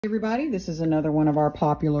Everybody, this is another one of our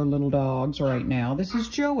popular little dogs right now. This is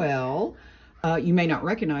Joelle. You may not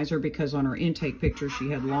recognize her because on her intake picture she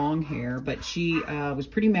had long hair, but she was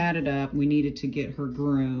pretty matted up. We needed to get her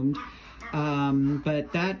groomed,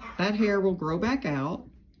 but that hair will grow back out.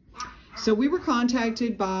 So we were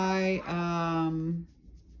contacted by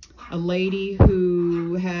a lady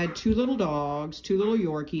who had two little dogs, two little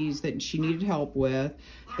Yorkies that she needed help with.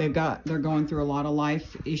 They're going through a lot of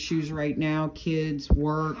life issues right now. Kids,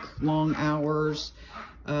 work, long hours.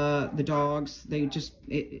 The dogs,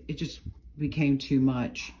 it just became too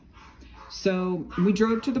much. So we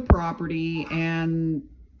drove to the property and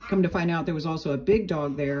come to find out there was also a big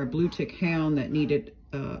dog there, a blue tick hound that needed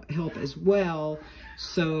help as well.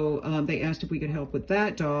 So they asked if we could help with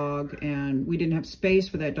that dog, and we didn't have space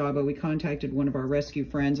for that dog, but we contacted one of our rescue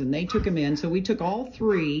friends and they took him in. So we took all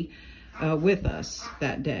three with us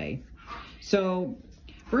that day. So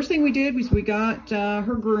first thing we did was we got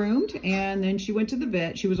her groomed, and then she went to the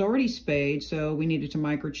vet. She was already spayed, so we needed to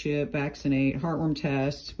microchip, vaccinate, heartworm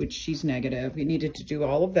test, which she's negative. We needed to do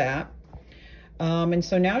all of that. And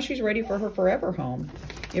so now she's ready for her forever home.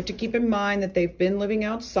 You have to keep in mind that they've been living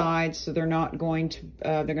outside, so they're not going to,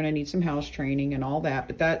 they're going to need some house training and all that.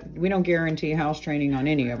 But that, we don't guarantee house training on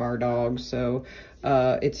any of our dogs, so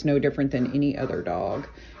it's no different than any other dog.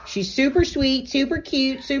 She's super sweet, super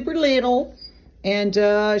cute, super little, and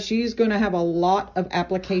she's going to have a lot of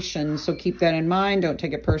applications, so keep that in mind. Don't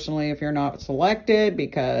take it personally if you're not selected,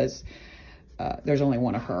 because there's only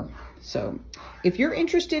one of her. So if you're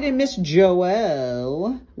interested in Miss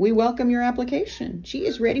Joelle, we welcome your application. She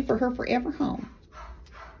is ready for her forever home.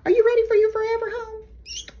 Are you ready for your forever home?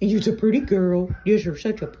 You're a pretty girl. Yes, you're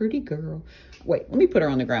such a pretty girl. Wait, let me put her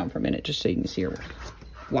on the ground for a minute just so you can see her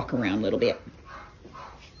walk around a little bit.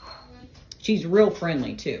 She's real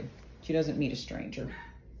friendly too. She doesn't meet a stranger.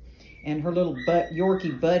 And her little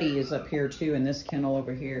Yorkie buddy is up here too in this kennel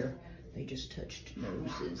over here. They just touched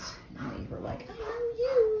noses and they were like, I love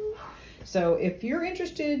you. So if you're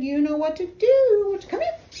interested, you know what to do. Come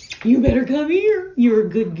here. You better come here. You're a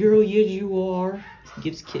good girl. Yes, you are.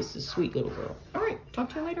 Gives kisses. Sweet little girl. All right. Talk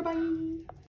to you later. Bye.